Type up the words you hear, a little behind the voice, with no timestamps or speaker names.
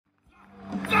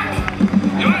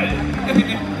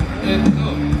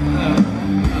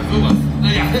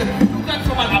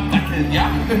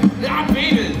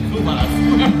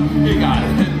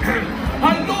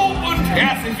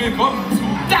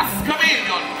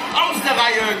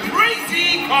Reihe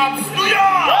Crazy Cops New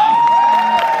York!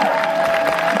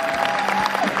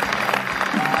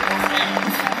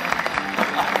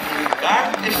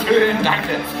 Dankeschön,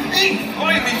 danke. Ich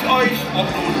freue mich, euch, ob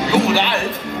nun jung oder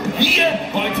alt, hier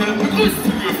heute begrüßen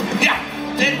zu dürfen. Ja,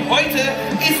 denn heute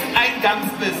ist ein ganz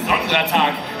besonderer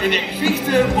Tag in der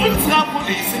Geschichte unserer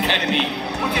Police Academy.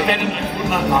 Und ihr werdet euch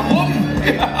wundern, warum?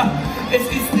 Ja, es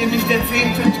ist nämlich der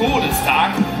 10.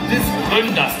 Todestag des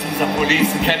Gründers dieser Police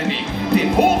Academy,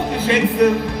 dem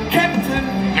hochgeschätzten Captain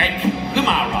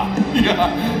McNamara. Ja.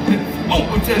 Oh,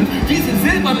 und diese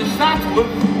silberne Statue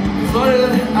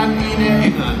soll an ihn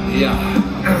erinnern. Ja.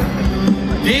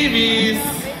 Davies.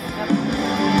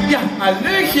 Ja,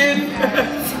 Hallöchen.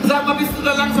 Sag mal, bist du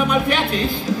da langsam mal fertig?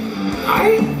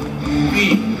 Nein?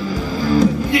 Wie?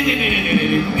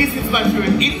 Nee. Gehst jetzt mal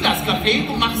schön in das Café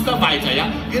und machst da weiter, ja?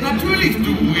 Ja, natürlich,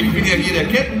 du. Ich bin ja hier der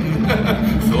Captain.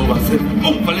 So, was denn?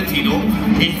 Oh, Valentino,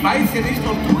 ich weiß ja nicht,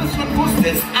 ob du es schon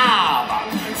wusstest, aber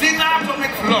Senator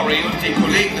McFlurry und die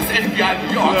Kollegen des FBI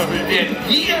New York werden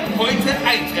hier heute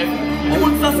eintreffen, um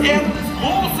uns das Erbe des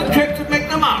großen Captain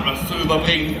McNamaras zu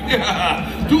überbringen. Ja,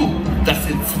 du, das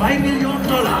sind $2 Millionen.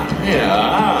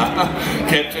 Ja,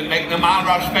 Captain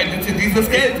McNamara spendete dieses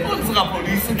Geld unserer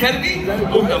Police Academy,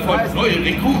 um davon neue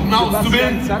Rekruten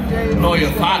auszubilden, neue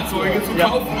Fahrzeuge zu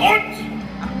kaufen und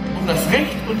um das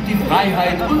Recht und die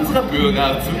Freiheit unserer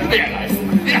Bürger zu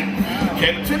gewährleisten. Ja.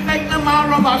 Captain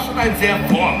McNamara war schon ein sehr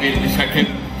vorbildlicher Captain.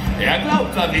 Er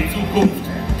glaubt an die Zukunft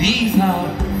dieser,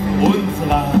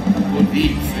 unserer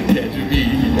Police Academy.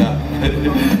 Ja.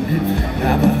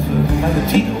 Aber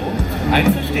Valentino,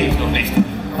 eins verstehe ich noch nicht.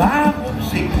 Warum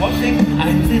schickt Washington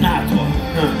einen Senator?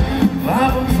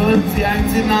 Warum sollten sie einen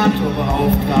Senator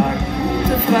beauftragen?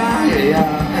 Gute Frage, ja.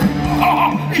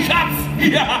 Oh, ich hab's!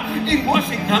 Ja, in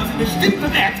Washington haben sie bestimmt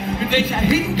bemerkt, mit welcher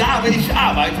Hingabe ich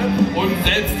arbeite und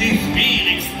selbst die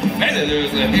schwierigsten Fälle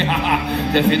löse. Ja,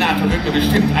 der Senator wird mir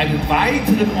bestimmt einen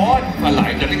weiteren Orden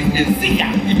verleihen, da bin ich mir sicher.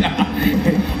 Ja.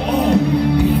 Oh,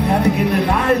 ich werde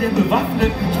General der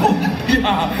bewaffneten Truppen.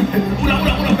 Ja, oder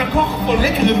Koch von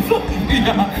leckeren Suppen.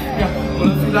 Ja,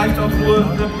 oder vielleicht auch nur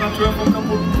Reparateur von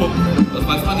kaputten Puppen. Das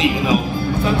weiß man nie genau.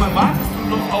 Sag mal, wartest du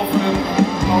noch auf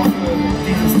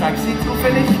dieses Taxi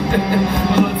zufällig?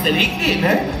 Wollen wir uns denn hingehen,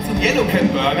 ne? Zum Yellow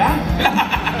Cab Burger?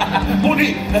 Oh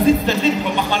ne, da sitzt da drin,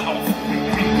 komm, mach mal auf.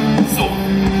 So,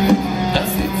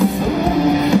 das sitzt so.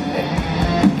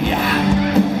 Ja,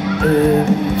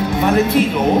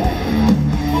 Valentino,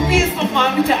 probier's doch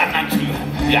mal mit der anderen Tür.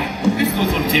 Ja, ist nur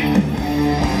so ein Tipp.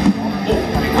 Oh,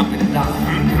 wen haben wir denn da?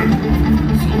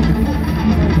 So.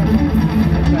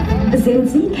 Sind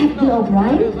Sie Captain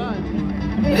O'Brien?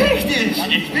 Richtig,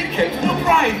 ich bin Captain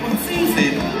O'Brien und Sie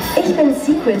sind? Ich bin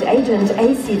Secret Agent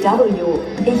ACW.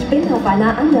 Ich bin auf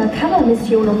einer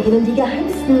Undercover-Mission, um Ihnen die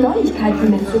geheimsten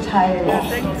Neuigkeiten mitzuteilen.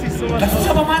 Och, das ist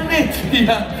aber mal nett.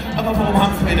 Ja, aber warum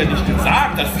haben Sie mir denn nicht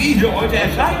gesagt, dass Sie hier heute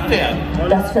erscheinen werden?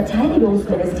 Das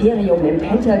Verteidigungsministerium im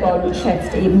Pentagon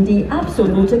schätzt eben die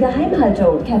absolute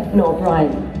Geheimhaltung, Captain O'Brien.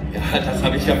 Ja, das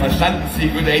habe ich ja verstanden,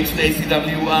 Secret Agent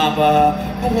ACW, aber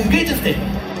worum geht es denn?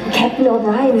 Captain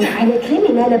O'Brien, eine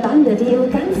kriminelle Bande, die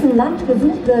im ganzen Land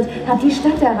gesucht wird, hat die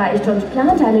Stadt erreicht und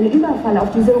plant einen Überfall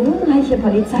auf diese ruhmreiche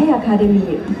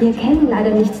Polizeiakademie. Wir kennen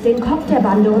leider nicht den Kopf der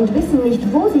Bande und wissen nicht,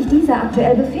 wo sich diese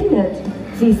aktuell befindet.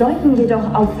 Sie sollten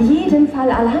jedoch auf jeden Fall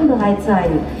alarmbereit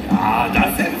sein. Ja,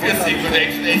 das sind wir, Secret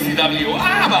Agent ACW,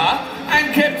 aber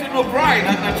ein Captain O'Brien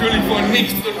hat natürlich vor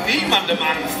nichts und niemandem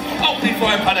Angst. Auch nicht vor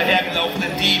ein paar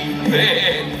dahergelaufenen Dieben.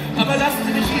 Aber lassen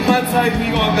Sie mich Ihnen mal zeigen,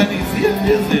 wie organisiert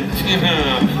wir sind.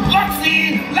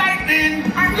 Roxy,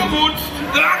 Lightning, angerutscht,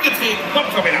 angetreten.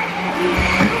 Kommt schon wieder.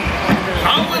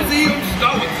 Schauen Sie und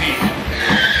staunen Sie.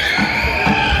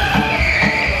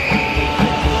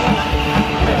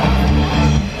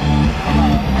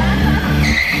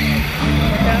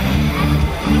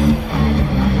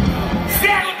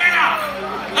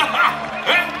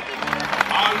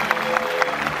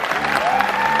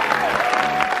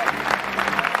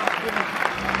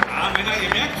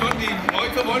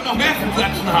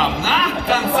 Klatschen haben, na?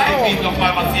 Dann zeig Ihnen doch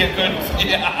mal, was ihr könnt.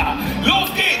 Ja. Los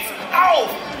geht's! Auf!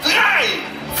 3,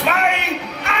 2, 1,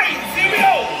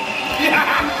 Silvio! Ja!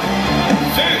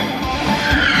 Schön!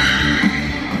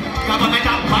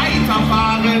 Kameramann,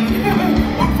 weiterfahren!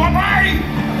 Und vorbei!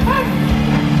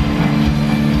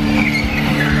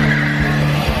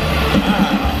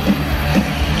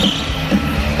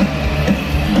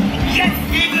 Jetzt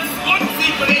geht es rund,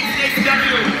 Secret Agent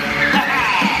ACW!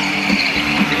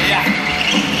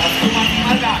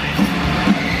 Mal gar nicht.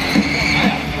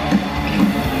 Naja.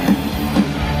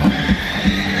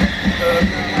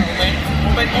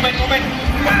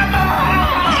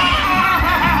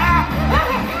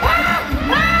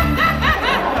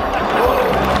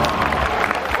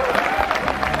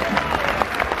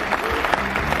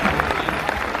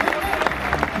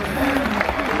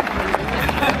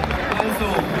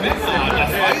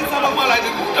 doch mal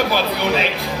eine gute Portion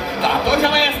Action. Da habt ihr euch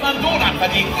aber erstmal einen Donut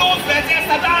verdient. Los, wer als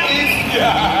erster da ist.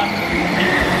 Ja.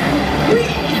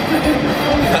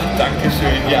 Ach,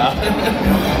 Dankeschön, ja.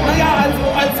 Naja, also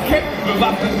als Captain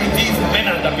bewaffnet mit diesen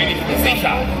Männern, da bin ich mir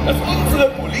sicher, dass unsere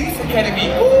Police Academy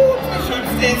gut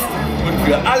beschützt ist und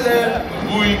wir alle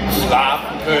ruhig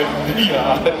schlafen können.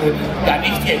 Ja, ja,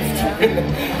 nicht jetzt.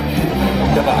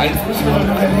 Aber eins müssen wir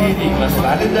noch erledigen. Was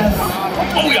war denn das?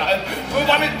 Oh ja,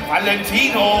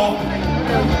 Valentino.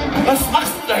 Was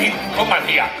machst du da hinten? Komm mal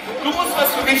her. Du musst was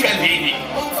für mich erledigen.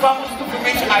 Und zwar musst du für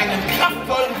mich einen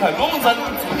kraftvollen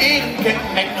Kanonensalut zu Ehren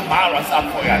Captain McNamaras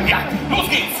abfeuern. Ja, los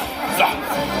geht's. So.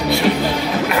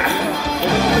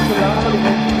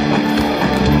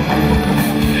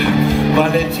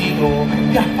 Valentino,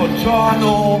 ja,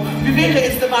 buongiorno. Wie wäre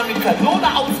es denn mal mit Kanone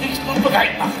ausrichten und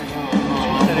bereit machen?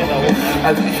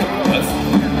 Also ich habe was.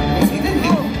 Wo ist sie denn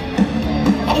hin?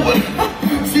 Oh,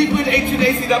 Secret Agent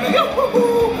ACW.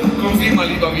 Kommen Sie mal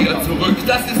lieber wieder zurück.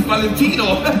 Das ist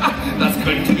Valentino. Das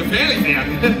könnte gefährlich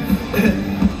werden.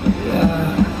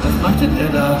 Ja, was macht denn der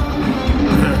da?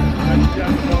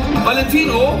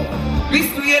 Valentino, bist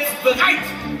du jetzt bereit?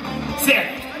 Sehr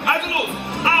gut. Also los.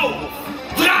 Auf.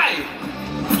 3,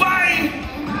 2, 1.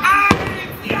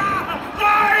 Ja,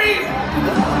 nein!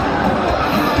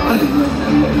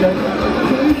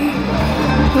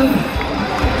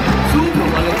 Super,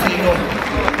 Valentino.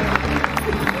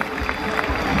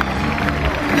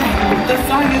 Das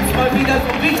sah jetzt mal wieder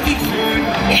so richtig schön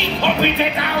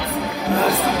inkompetent aus.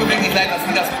 Es tut mir wirklich leid, dass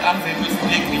Sie das mit ansehen müssen,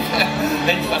 wirklich.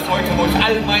 Mensch, das heute, wo ich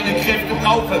all meine Kräfte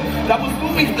brauche, da musst du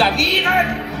mich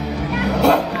blamieren.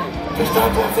 Der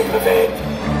Statue hat sich bewegt.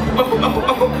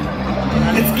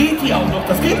 Jetzt geht die auch noch.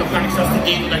 Das geht doch gar nicht, dass die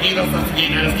gehen. Oder geht das, dass die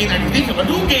gehen? Nein, das geht eigentlich nicht. Aber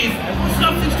du gehst. Du musst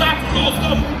auf den Statue los,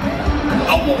 komm.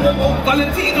 Oh,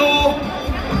 Valentino.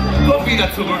 Komm wieder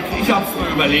zurück. Ich hab's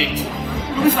mir überlegt.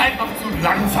 Du bist einfach zu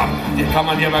langsam. Dir kann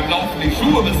man ja beim Laufen die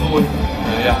Schuhe besohlen.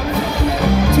 Naja.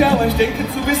 Tja, aber ich denke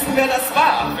zu wissen, wer das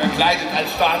war. Verkleidet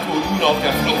als Statue und nun auf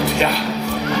der Flucht. Ja.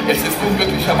 Es ist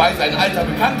unglücklicherweise ein alter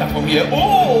Bekannter von mir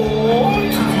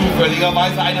und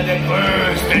zufälligerweise einer der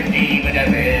größten Diebe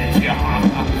der Welt. Ja.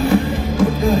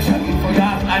 Und ich habe ihn vor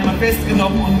Jahren einmal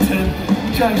festgenommen und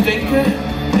tja, ich denke,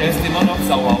 er ist immer noch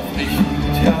sauer auf mich.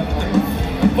 Tja,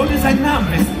 wollt ihr seinen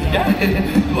Namen wissen? Ja,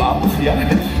 du auch, ja.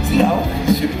 Sie auch.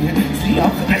 Schön. Sie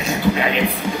auch. Komm her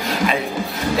jetzt. Also,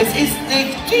 es ist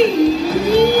nicht die.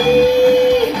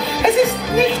 Es ist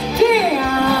nicht der.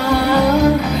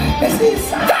 Es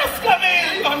ist das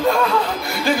Camelion!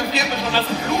 Da gefriert mir schon das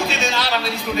Blut in den Adern,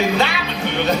 wenn ich nur den Namen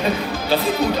höre. Das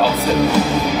sieht gut aus.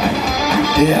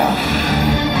 Ja.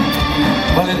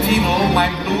 Valentino,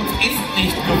 mein Blut ist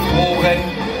nicht gefroren.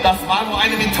 Das war nur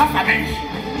eine Metapher, Mensch.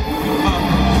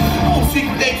 Oh,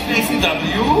 Secret Agent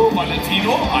ACW,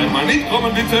 Valentino, einmal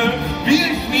mitkommen bitte. Wir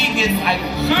schmieden jetzt einen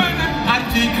schönen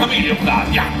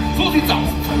Anti-Camelion-Plan. Ja, so sieht's aus.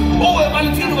 Oh,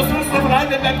 Valentino, was würdest du davon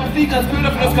halten, wenn wir einfach Fliegen als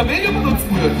Köder für das Camelion benutzen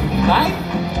würden? Nein?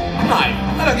 Nein.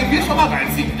 Na, dann gehen wir schon mal rein,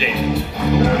 Secret Agent.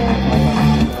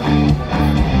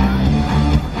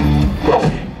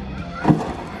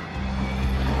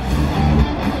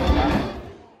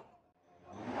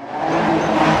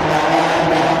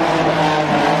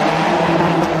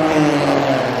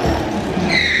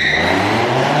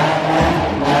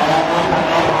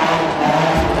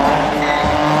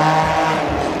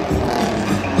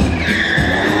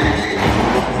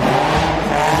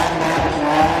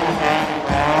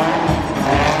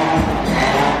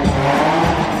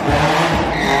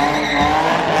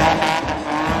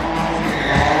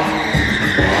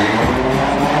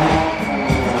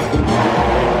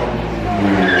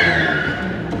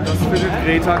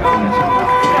 Drehtag an.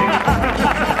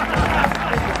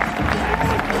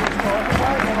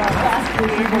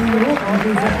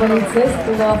 Diese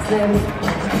Polizisten noch sind.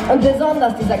 Und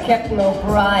besonders dieser Captain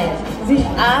O'Brien. Sie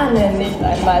ahnen nicht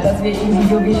einmal, dass wir ihnen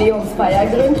die Jubiläumsfeier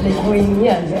gründlich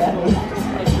ruinieren werden.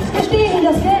 Wir stehlen ihnen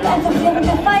das Geld einfach während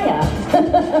der Feier.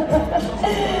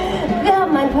 Wir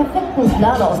haben einen perfekten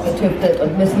Plan ausgetüftelt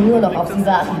und müssen nur noch auf sie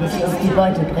warten, bis sie uns die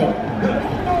Beute bringen.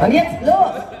 Und jetzt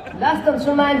los! Lasst uns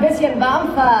schon mal ein bisschen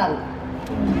warm fahren.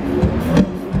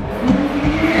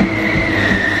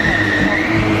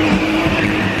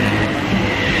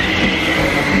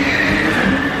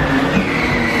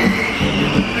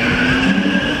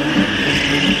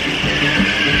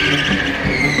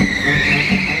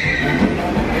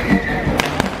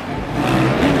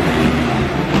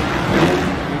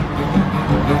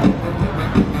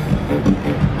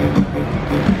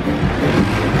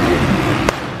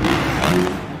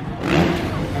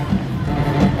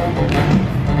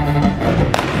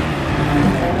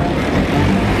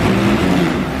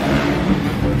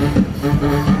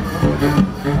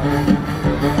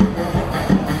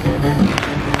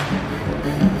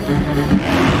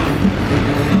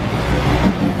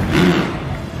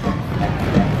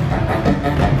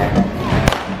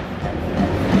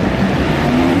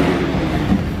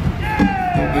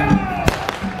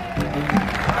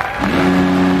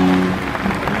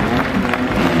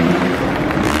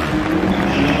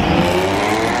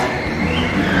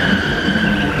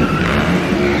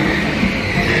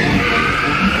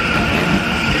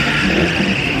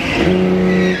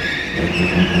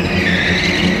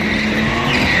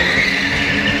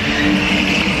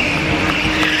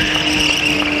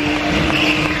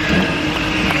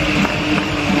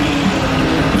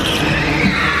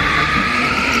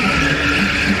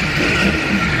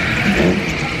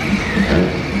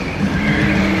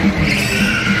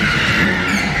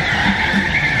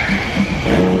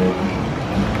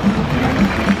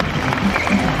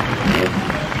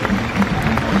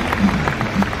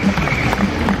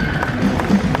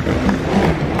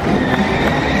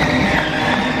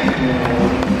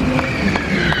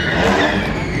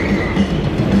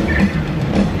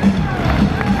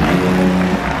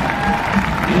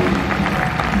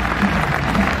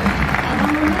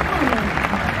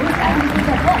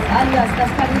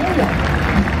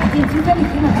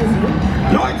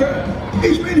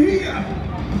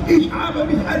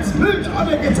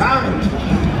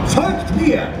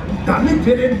 damit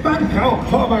wir den Bankraub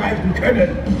vorbereiten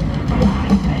können.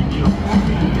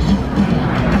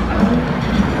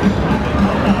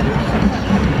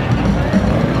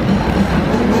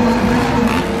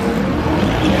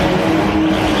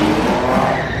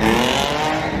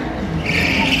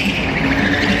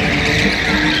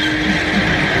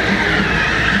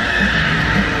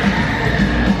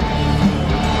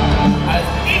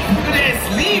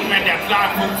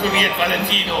 Funktioniert,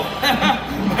 Valentino.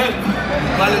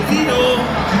 Valentino.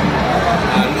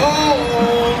 Hallo.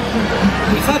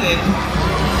 Wo ist er denn?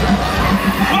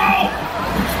 Wow!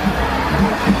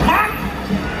 Mann!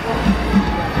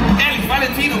 Ehrlich,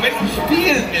 Valentino, wenn du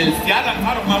spielen willst, ja, dann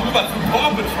fahr doch mal rüber zu Paw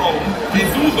Patrol. Wir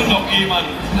suchen noch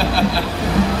jemanden.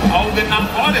 Augen nach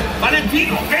vorne.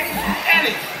 Valentino, weg!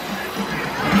 Ehrlich!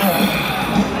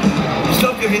 Ich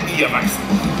glaube, wir werden nie erwachsen.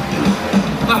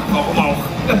 Ach, warum auch?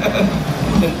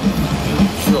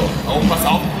 So, oh, pass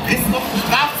auf, du bist noch ein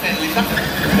Strafzettel. Ich dachte,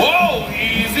 wow,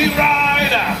 Easy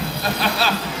Rider.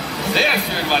 Sehr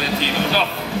schön, Valentino, doch.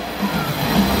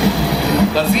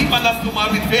 Da sieht man, dass du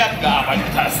mal mit Pferden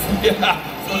gearbeitet hast. Ja,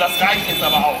 so, das reicht jetzt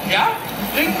aber auch, ja?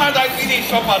 Bring mal dein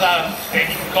Mini-Shopper da weg.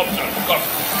 Komm schon, komm.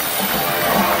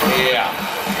 Ja.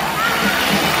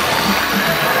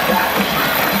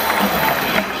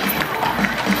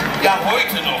 Ja,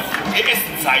 heute noch. Wir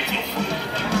essen zeitig.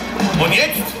 Und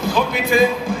jetzt, komm bitte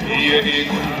hier hin.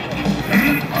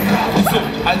 So,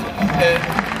 also,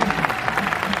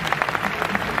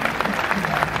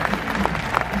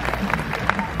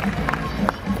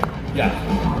 ja,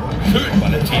 schön,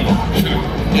 Valentino, schön.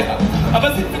 Ja.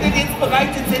 Aber sind wir denn jetzt bereit,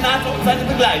 den Senator und seine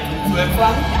Begleitung zu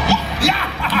empfangen? Ja,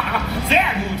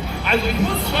 sehr gut. Also ich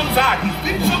muss schon sagen, ich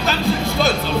bin schon ganz schön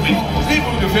stolz auf mich, den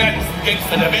ungefährlichsten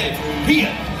Gangster der Welt hier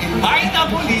in meiner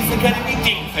Police Academy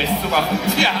dingfest zu machen.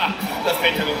 Tja, das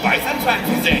Wetter weiß anscheinend,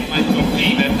 wie sehr ich meinen Job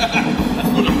liebe. Das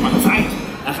wurde doch mal Zeit.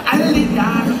 Nach all den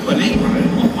Jahren überlegen wir.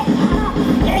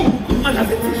 Oh, guck mal, da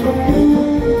sind sie schon.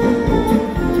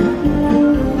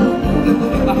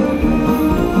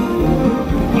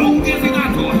 Oh, der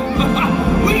Senator.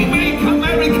 We make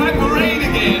America great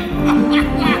again.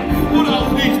 Oder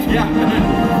auch nicht, ja.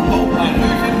 Oh, ein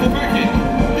Höchchen, Wofürchen.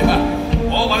 Ja.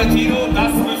 Oh, Valentino,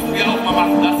 das müssen wir auch mal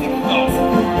machen. Das sieht gut aus.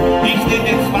 Ich nehme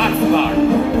den schwarzen Wagen.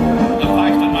 Da fahre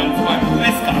ich dann mal zu meinem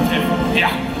US-Treffen.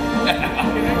 Ja.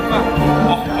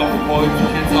 Ach, da freut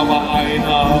sich jetzt aber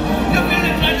einer. Ja, will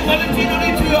der kleine Valentino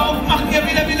die Tür aufmachen? Ja,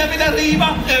 will er rüber?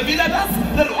 Will er das?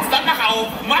 Na los, dann mach auf.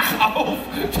 Mach auf.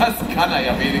 Das kann er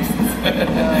ja wenigstens.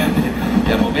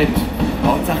 Ja, Moment.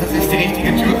 Hauptsache, es ist die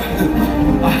richtige Tür.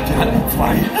 Ach, der hat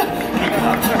zwei. Glück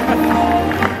gehabt.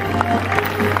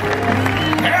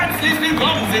 Herzlich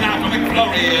willkommen, Senator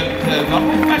McFlurry.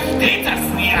 Warum versteht das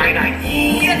nie einer?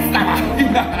 Jetzt aber.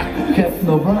 Captain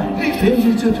O'Brien, stehen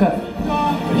Sie zu Teil.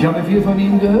 Ich habe viel von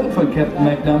Ihnen gehört, von Captain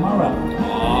McNamara.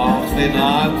 Ach,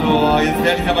 Senator, jetzt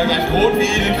werde ich aber gleich rot wie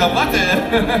Ihre Krawatte.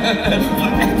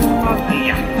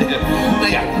 Ja.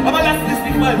 Naja, aber lassen Sie es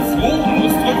mich mal so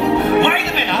ausdrücken.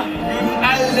 Meine Männer würden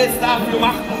alles dafür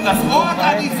machen, um das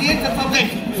organisierte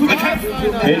Verbrechen zu bekämpfen.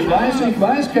 Ich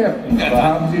weiß, Captain. Aber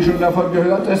haben Sie schon davon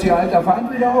gehört, dass Ihr alter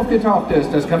Feind wieder aufgetaucht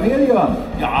ist, das Camelion?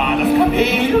 Ja, das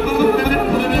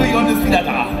Camelion ist wieder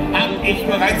da. Hab ich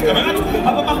bereits gehört,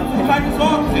 aber machen Sie sich keine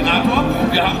Sorgen, Senator.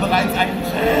 Wir haben bereits einen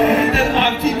schönen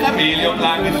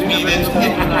Anti-Camelion-Plan geschmiedet.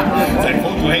 Sein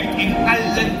Foto hängt in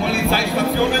allen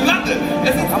Polizeistationen im Lande.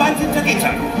 Es ist weit hinter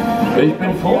Gittern. Ich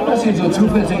bin froh, dass Sie so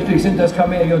zuversichtlich sind, das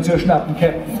Camelion zu schnappen,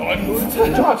 Captain.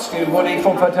 Sonst? Trotzdem wurde ich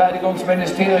vom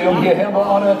Verteidigungsministerium hierher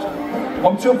beordert,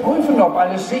 um zu prüfen, ob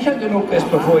alles sicher genug ist,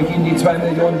 bevor ich Ihnen die $2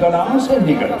 Millionen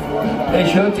aushändige.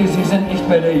 Ich hörte, Sie sind nicht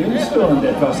mehr der Jüngste und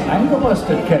etwas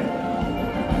eingerostet, Captain.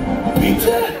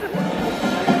 Bitte?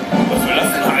 Was soll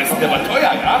das denn heißen? Der war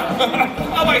teuer, ja?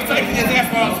 Aber ich zeige Ihnen jetzt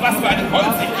erstmal, aus was für einem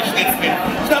Holz ich geschnitzt bin.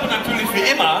 Ich habe natürlich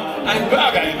wie immer einen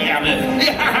Burger im Ärmel.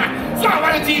 Ja. So,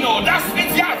 Valentino, das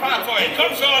Spezialfahrzeug,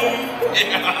 komm schon!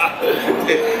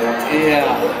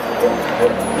 Ja.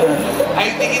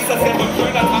 Eigentlich ist das ja so ein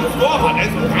schöner Transporter, der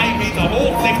ist so 3 Meter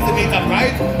hoch, 16 Meter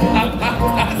breit.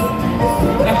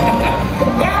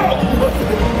 Wow!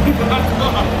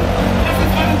 Das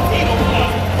ist Valentino.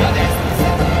 Ja, der ist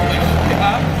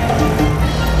ja.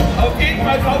 Auf jeden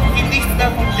Fall kaufe ich ihm nichts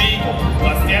mehr von Lego.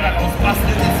 Was der daraus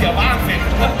bastelt, ist ja Wahnsinn.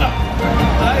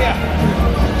 Naja.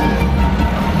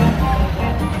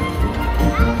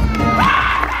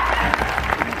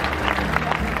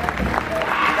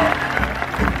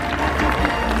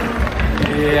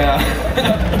 Ja,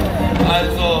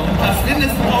 also, das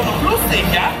findest du auch noch lustig,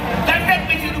 ja? Dann werd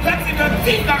mich, du kannst in der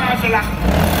Tiefgarage lachen.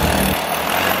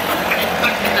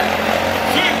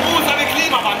 Schönen Gruß an den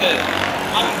Klimawandel.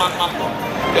 Mach.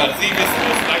 Ja, Sie wissen,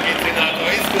 wo es lang geht, Senator,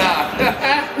 ist klar.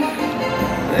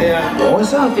 Ja.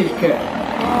 Großartig, Kerl.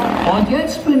 Und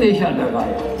jetzt bin ich an der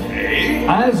Reihe. Hey?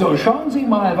 Also, schauen Sie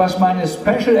mal, was meine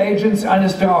Special Agents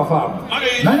alles drauf haben.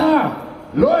 Männer,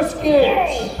 los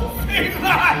geht's!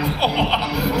 Oh,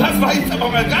 das war jetzt aber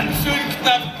mal ganz schön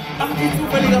knapp. Machen die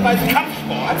zufälligerweise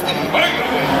Kampfsport?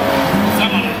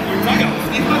 Sag mal, Polizei aus.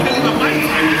 Ich mach ja lieber meins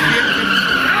eigentlich.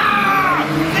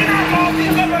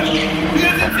 Wir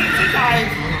sind in Sicherheit.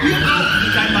 Wir brauchen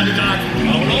kein Mandat.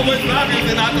 Auch wo ich war, wir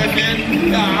sind anerkannt.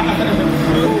 Ja.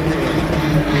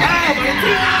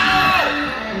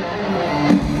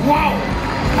 Wow!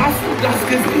 Hast du das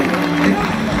gesehen? Ja.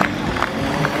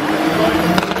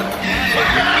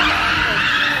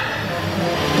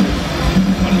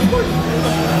 Alles gut.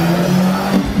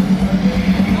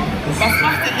 Was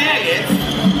macht denn der jetzt?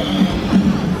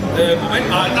 Moment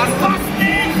mal, das passt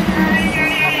nicht!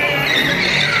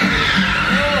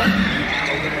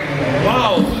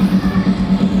 Wow!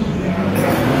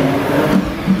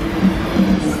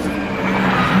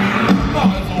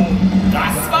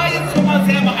 Das war jetzt schon mal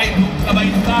sehr beeindruckend, aber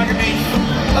ich frage mich,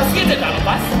 passiert denn da noch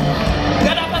was?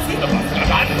 Ja, da passiert noch was. Ja,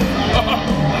 dann.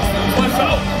 Lass uns mal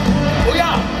schauen. Oh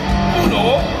ja, Uno,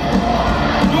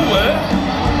 Due,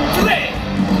 Tre.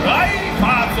 3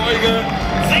 Fahrzeuge,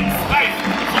 6 Reifen.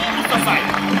 So muss das sein.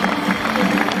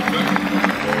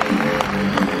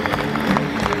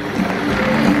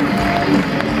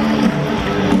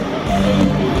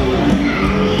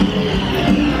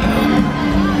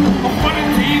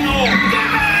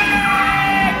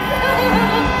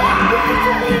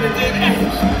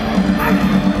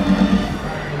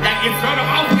 Jetzt hör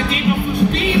doch auf, mit dem noch zu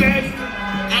spielen!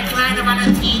 Der kleine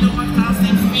Valentino macht aus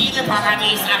dem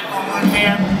Spieleparadies abgeholt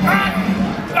werden.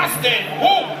 Was denn?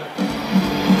 Oh!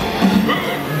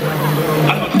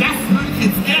 Also das würde ich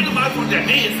jetzt gerne mal von der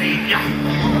Nähe sehen, ja.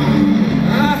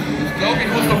 Ich glaube,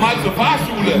 ich muss noch mal zur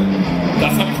Fahrschule.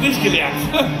 Das habe ich nicht gelernt.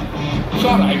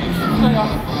 Schade eigentlich. Naja.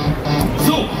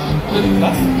 So,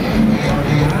 was?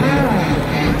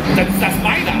 Dann ist das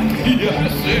meiner. Ja,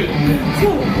 schön.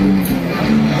 So.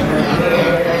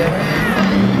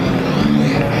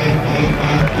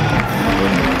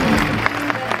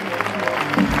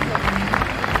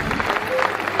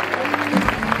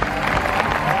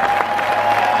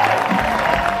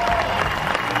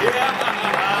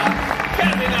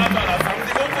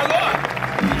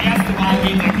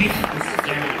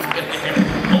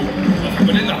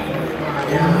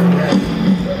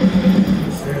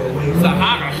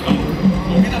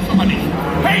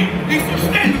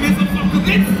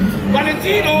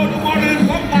 Valentino, du Model,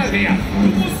 komm mal her. Du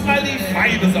musst mal die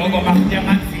Scheibe sauber machen. Der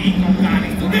Mann sieht noch gar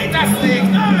nicht. So geht das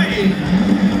nicht. Nein!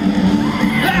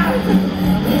 Ja.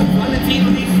 Valentino,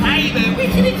 die Scheibe.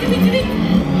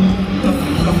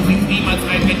 Doch bringt niemals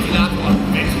ein Ventilator.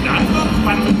 Ventilator?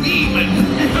 Pantomimen.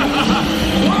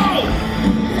 Wow!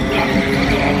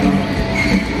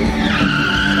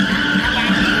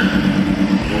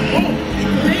 Oh,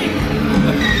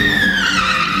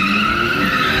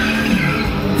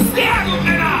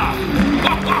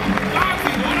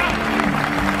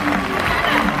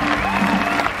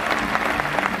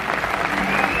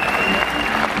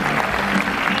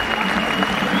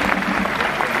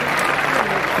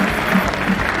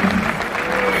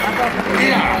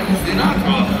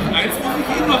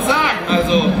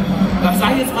 das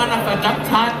sah jetzt mal nach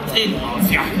verdammt harten Tränen aus,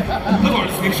 ja. Da wollte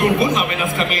es mich schon wundern, wenn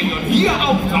das Camelion hier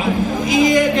auftaucht,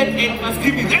 irgendetwas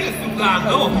Kriminelles zu planen,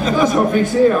 oh. Das hoffe ich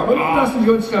sehr. Und lassen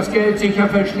Sie uns das Geld sicher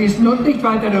verschließen und nicht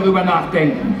weiter darüber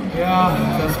nachdenken. Ja,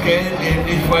 das Geld eben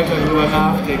nicht weiter darüber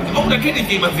nachdenken. Oh, da kenne ich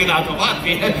jemanden, Senator.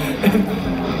 Warte.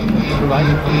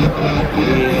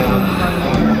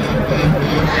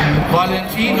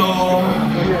 Valentino.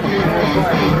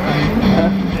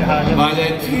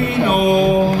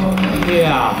 Valentino.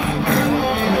 Ja.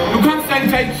 Du kannst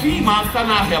deinen Tai Chi Master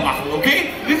nachher machen,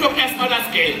 okay? Nimm doch erstmal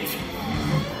das Geld.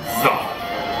 So.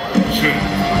 Schön.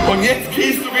 Und jetzt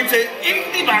gehst du bitte in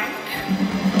die Bank.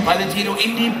 Valentino,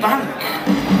 in die Bank.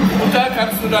 Und da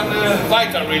kannst du dann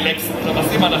weiter relaxen oder was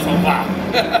immer das auch war.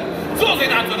 So,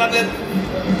 Senator, dann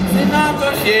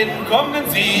Senatorchen, kommen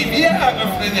Sie. Wir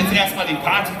eröffnen jetzt erstmal die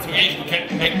Party zu Ehren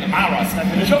Captain McNamaras.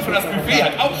 Ich hoffe, das Buffet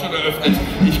hat auch schon eröffnet.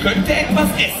 Ich könnte etwas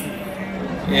essen.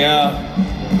 Ja.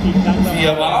 Sie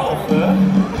aber auch, ne?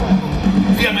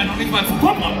 Sie haben ja noch nicht mal zu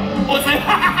Popcorn. Und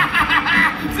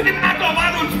Senator,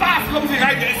 war nur Spaß. Kommen Sie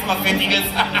rein, wir essen was Fettiges.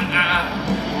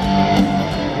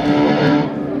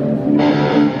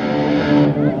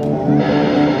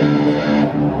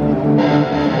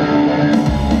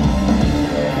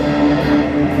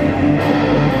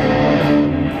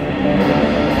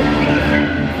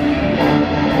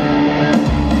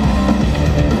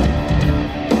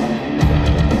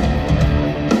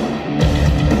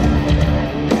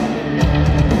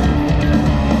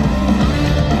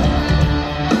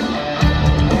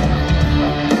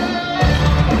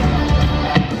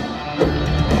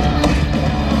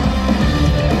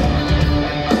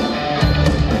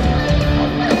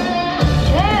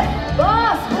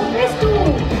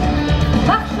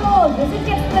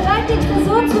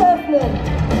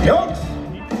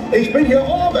 hier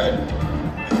oben.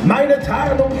 Meine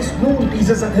Tarnung ist nun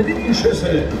diese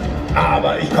Satellitenschüssel.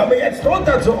 Aber ich komme jetzt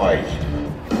runter zu euch.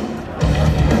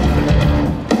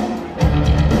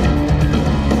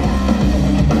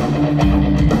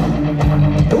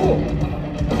 Du,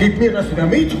 gib mir das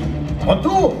Dynamit. Und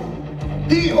du,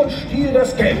 geh und stiehl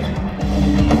das Geld.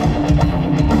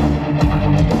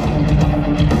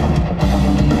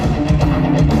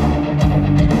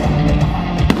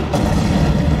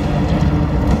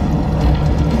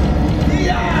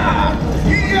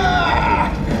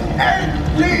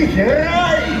 Endlich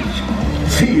reich!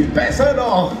 Viel besser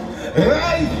noch,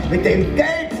 reich mit dem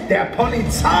Geld der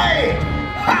Polizei!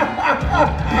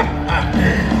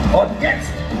 Und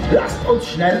jetzt lasst uns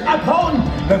schnell abhauen,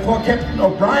 bevor Captain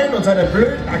O'Brien und seine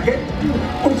blöden Agenten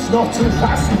uns noch zu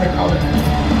fassen bekommen.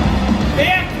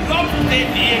 Wer glaubt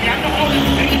denn ihr? Wir haben doch auch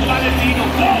nicht Valentino.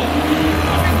 Oh!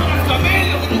 Das ist doch das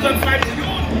Camelion mit unseren 2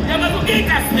 Millionen. Ja, aber so geht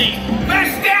das nicht.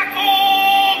 Verstärkung!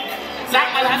 Sag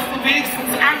mal, hast du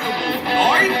wenigstens angerufen?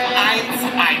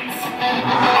 911.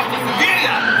 Ach, das sind wir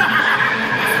ja.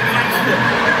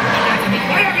 Das ist die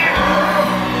Feuerwehr.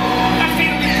 Da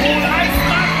steht die Kohle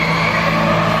Eismann.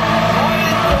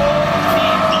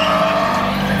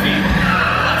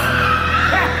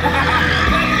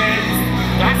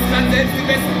 Das kann selbst die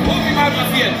besten Profi mal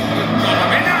passieren. Aber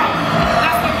Männer,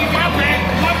 lasst doch die Klappe.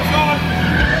 Kommt schon.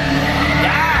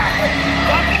 Ja,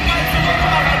 komm mal zurück.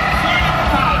 Schöne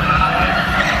Befahl.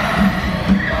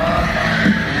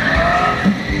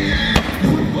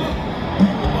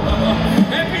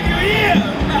 Happy New Year!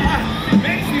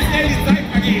 Mensch, wie schnell die Zeit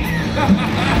vergeht!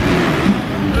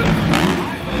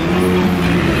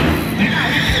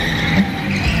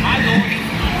 Hallo,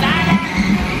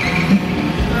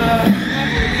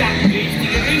 ja,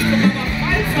 richtige Richtung, aber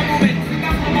falscher Moment.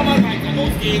 Machen wir mal weiter.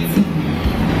 Los geht's.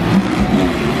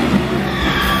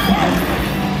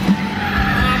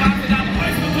 Warte, da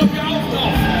bräuchten wir ja auch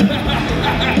noch.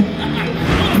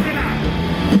 Los, Männer!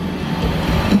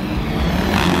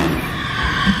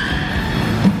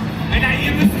 Männer,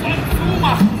 ihr müsst schon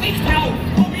zumachen, nicht auf.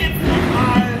 Probiert's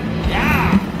mal. Ja.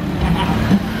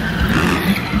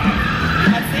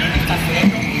 Erzähl ich das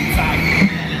direkt noch gut sagen.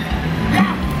 Ja,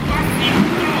 was sieht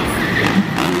gut aus? Ja,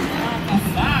 das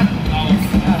sah gut aus.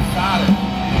 Ja, schade.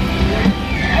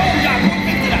 Oh ja, guck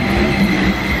bitte da.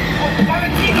 Oh,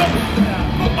 Valentino.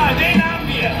 Guck mal, den haben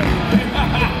wir.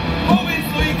 Wo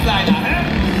willst du hin, Kleiner, hä?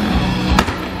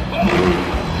 Oh.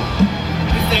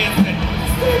 Ist der jetzt denn?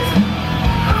 Ist der jetzt?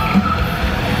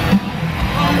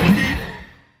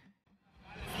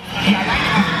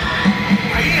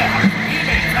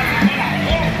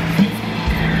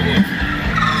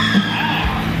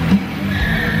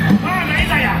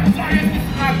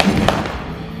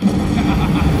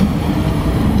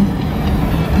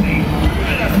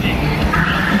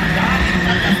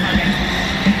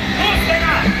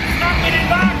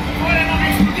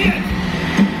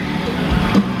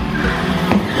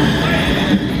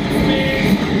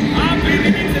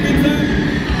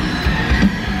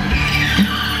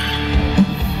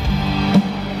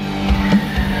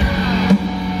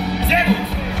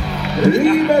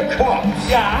 Liebe Cops,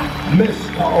 Ja?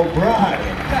 Mr. O'Brien,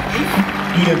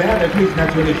 ihr werdet mich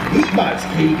natürlich niemals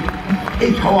kriegen.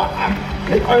 Ich haue ab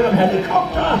mit eurem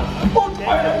Helikopter und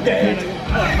eurem Geld.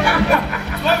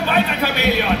 Träum weiter,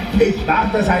 Camelion! Ich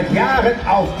warte seit Jahren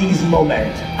auf diesen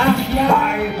Moment. Ach ja.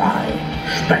 Bye, bye,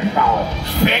 Speckbauch.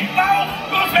 Speckbauch?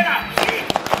 Los, Männer!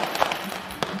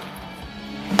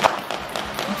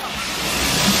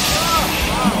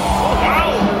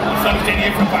 Wow! Was hab ich denn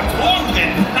hier für Patronen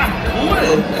drin? Ha,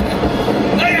 cool!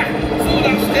 Naja, so,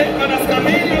 dann stellt man das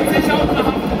Camelion sicher auf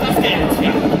und das Geld,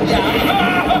 ja? Ja!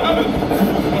 Was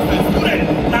willst du denn?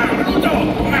 Naruto!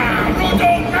 Naruto!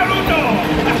 Naruto!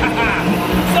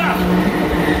 So!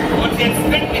 Und jetzt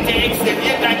weg mit der Hexe in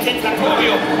irgendein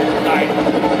Tetratorium! Nein!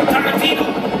 Tarantino!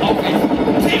 Auch nicht!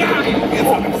 Terrario!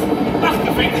 Jetzt hab ich's! Ach,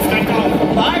 Gefängnis gleich auf!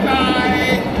 Bye,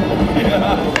 bye!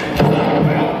 Ja.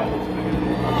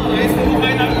 Da ist noch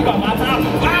einer über. Warte ab!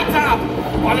 Warte ab!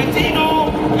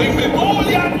 Valentino! Bring mir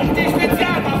Goliath und die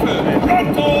Spezialwaffe!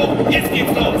 Pronto! Jetzt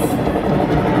geht's los!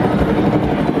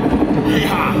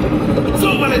 Ja!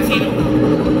 So, Valentino!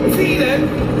 Zielen!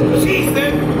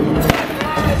 Schießen!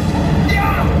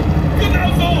 Ja! Genau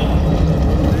so!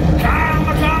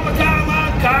 Karma, Karma, Karma,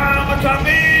 Karma,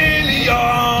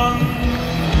 Camelion!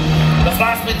 Das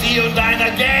war's mit dir und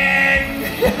deiner Gang!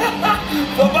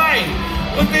 Vorbei!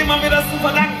 Und wem haben wir das zu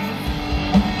verdanken?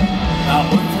 Na,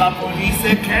 unserer Police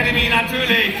Academy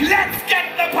natürlich! Let's get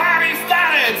the party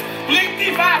started! Bringt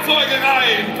die Fahrzeuge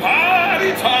rein!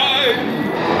 Party time!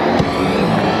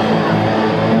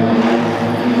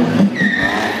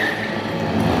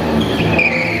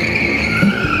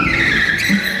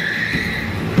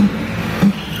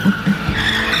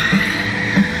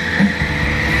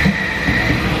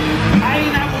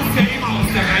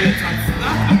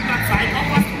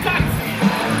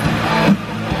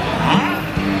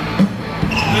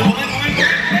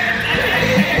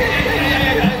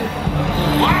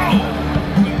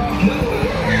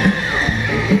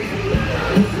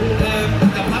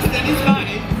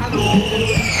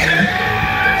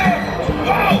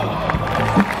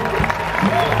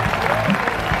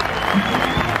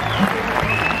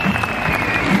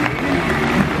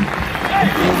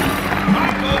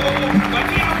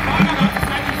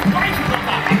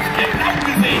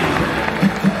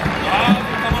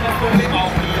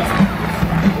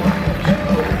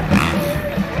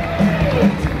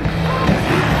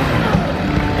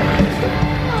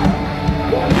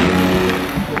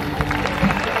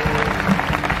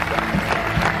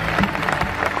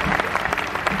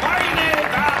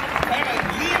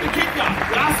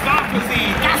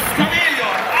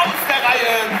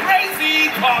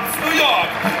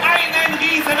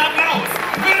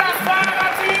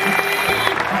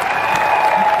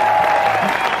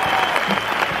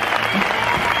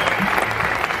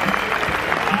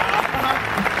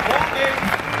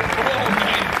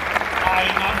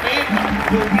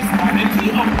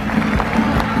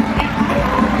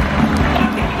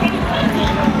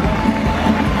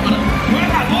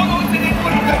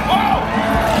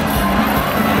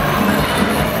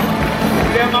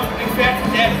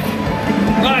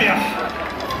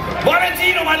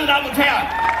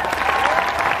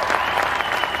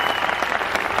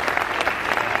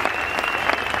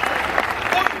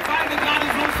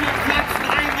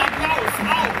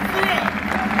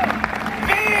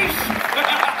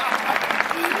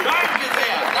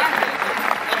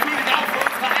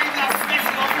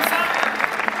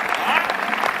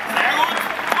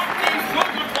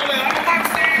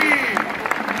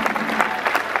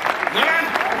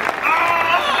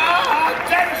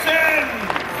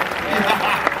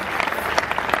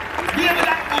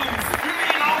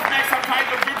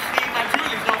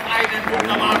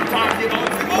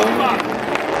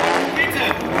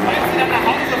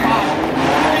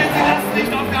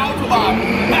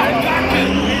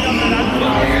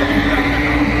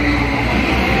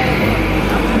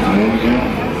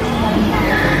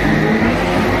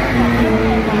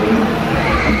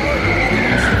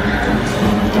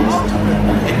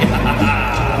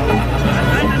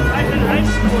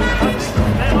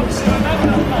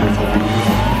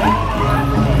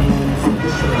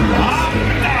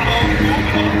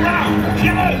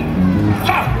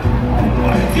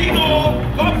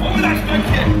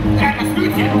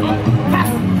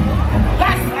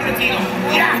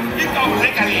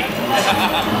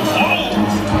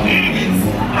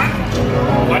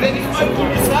 der nicht mein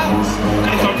Kommissar?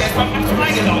 Na, ich sollte erst mal ganz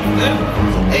reingelaufen, ne?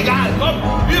 Egal, komm,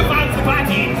 wir fahren zur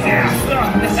Party. Ja, so.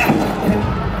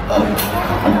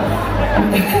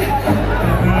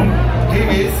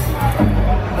 Davis,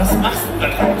 was machst du da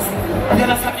draußen? Ja,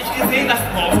 das hab ich gesehen, dass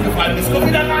du rausgefallen bist. Komm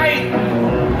wieder rein.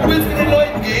 Du willst mit den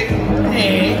Leuten gehen?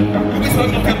 Nee, du bist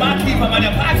heute noch der Barkeeper bei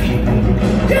der Party.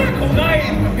 Ja, komm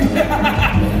rein.